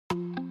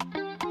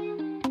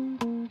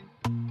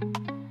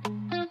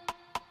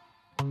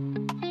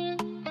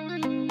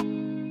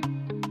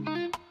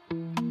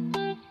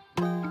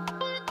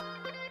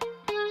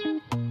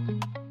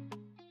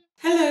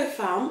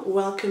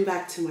welcome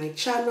back to my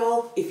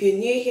channel. If you're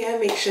new here,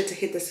 make sure to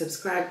hit the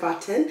subscribe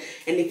button,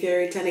 and if you're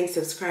a returning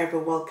subscriber,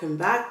 welcome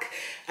back.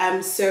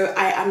 So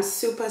I am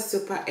super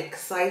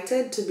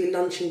excited to be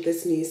launching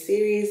this new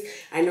series.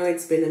 I know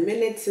it's been a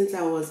minute since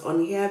I was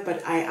on here,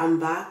 but I am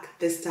back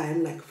this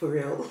time, like for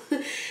real.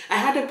 I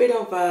had a bit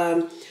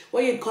of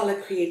what you'd call a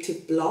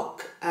creative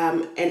block,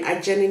 and I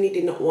genuinely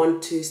did not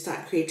want to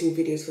start creating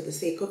videos for the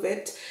sake of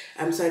it.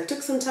 So I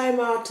took some time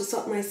out to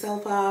sort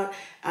myself out.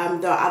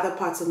 There are other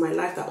parts of my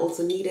life that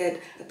also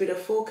needed a bit of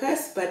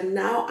focus, but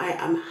now I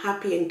am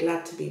happy and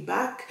glad to be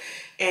back.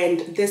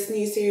 And this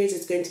new series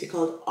is going to be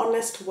called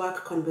Honest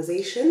Work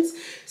Conversations.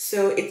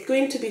 So it's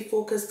going to be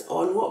focused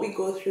on what we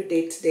go through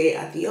day to day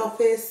at the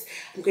office.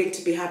 I'm going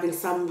to be having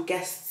some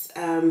guests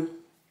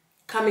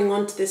coming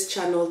onto this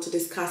channel to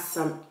discuss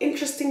some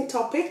interesting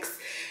topics.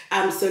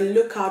 So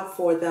look out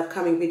for the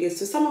upcoming videos.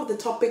 So some of the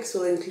topics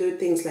will include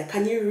things like,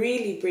 can you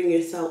really bring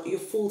your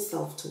full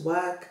self to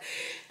work?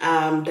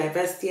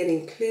 Diversity and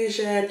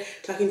inclusion,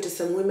 talking to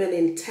some women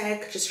in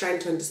tech, just trying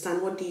to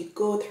understand what do you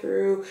go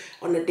through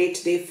on a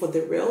day-to-day for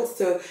the real.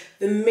 So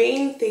the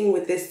main thing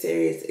with this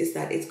series is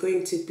that it's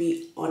going to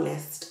be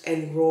honest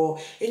and raw.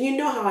 And you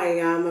know how I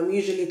am. I'm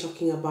usually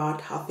talking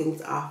about how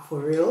things are for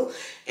real.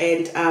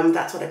 And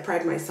that's what I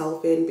pride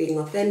myself in, being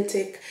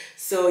authentic.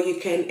 So you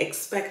can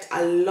expect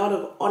a lot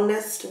of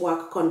honest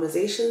work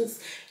conversations.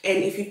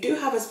 And if you do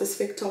have a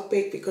specific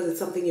topic because it's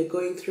something you're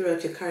going through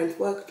at your current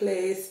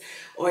workplace,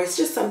 or it's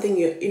just something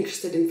you're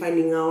interested in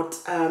finding out,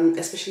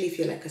 especially if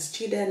you're like a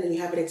student and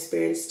you haven't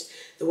experienced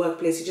the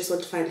workplace, you just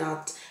want to find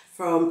out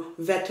from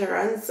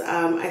veterans.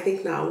 I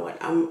think now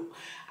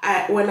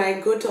when I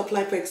go to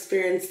apply for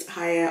experienced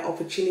hire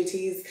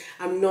opportunities,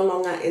 I'm no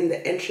longer in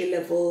the entry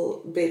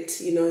level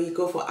bit. You know, you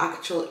go for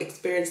actual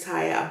experienced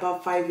hire,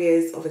 above 5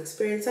 years of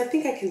experience. I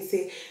think I can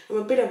say I'm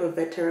a bit of a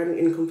veteran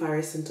in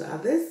comparison to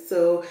others.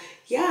 So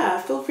yeah,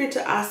 feel free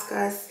to ask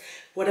us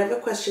whatever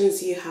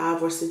questions you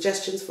have or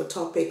suggestions for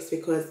topics,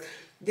 because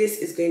this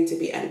is going to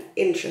be an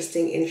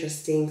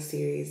interesting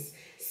series.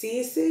 See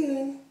you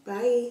soon.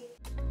 Bye.